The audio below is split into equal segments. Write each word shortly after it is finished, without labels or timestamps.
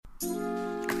We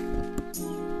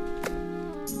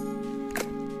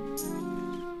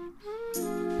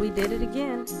did it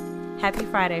again. Happy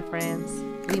Friday, friends.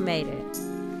 We made it.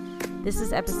 This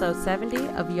is episode 70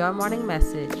 of Your Morning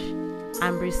Message.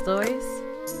 I'm Bree Stories.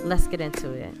 Let's get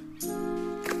into it.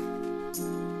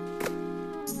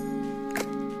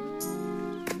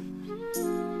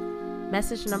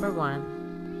 Message number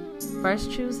 1.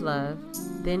 First choose love,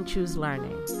 then choose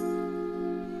learning.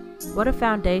 What a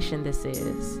foundation this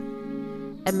is.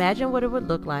 Imagine what it would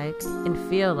look like and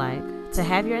feel like to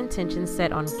have your intentions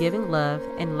set on giving love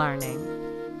and learning.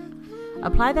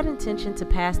 Apply that intention to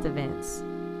past events.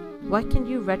 What can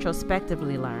you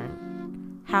retrospectively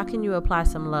learn? How can you apply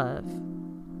some love?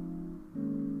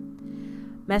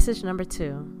 Message number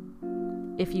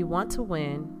 2. If you want to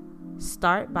win,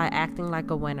 start by acting like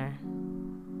a winner.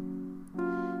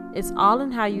 It's all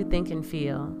in how you think and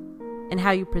feel, and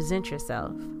how you present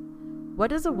yourself.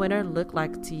 What does a winner look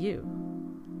like to you?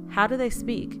 How do they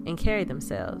speak and carry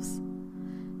themselves?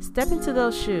 Step into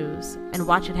those shoes and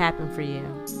watch it happen for you.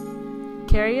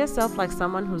 Carry yourself like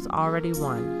someone who's already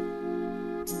won.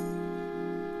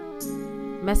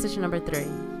 Message number 3.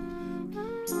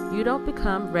 You don't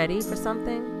become ready for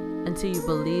something until you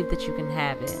believe that you can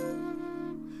have it.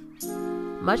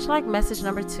 Much like message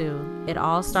number 2, it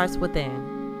all starts within.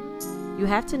 You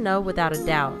have to know without a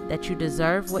doubt that you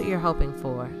deserve what you're hoping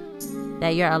for,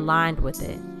 that you're aligned with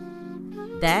it.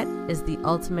 That is the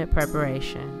ultimate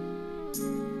preparation.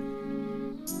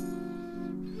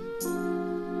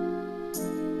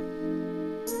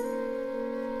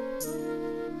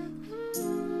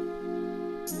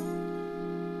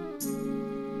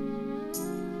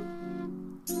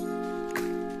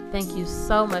 Thank you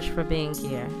so much for being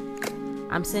here.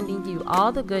 I'm sending you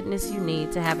all the goodness you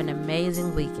need to have an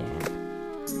amazing weekend.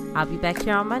 I'll be back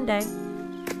here on Monday.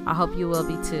 I hope you will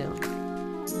be too.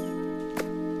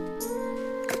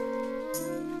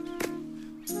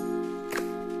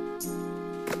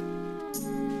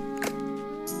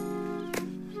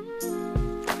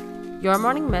 Your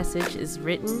Morning Message is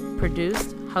written,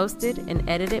 produced, hosted, and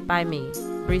edited by me,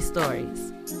 Bree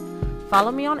Stories.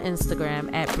 Follow me on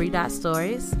Instagram at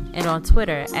Bree.stories and on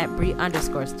Twitter at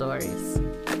Bree_stories.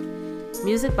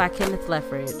 Music by Kenneth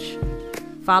Leffridge.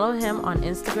 Follow him on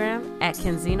Instagram at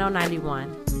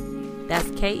Kenzino91. That's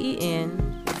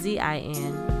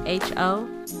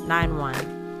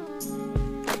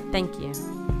KENZINHO91. Thank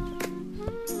you.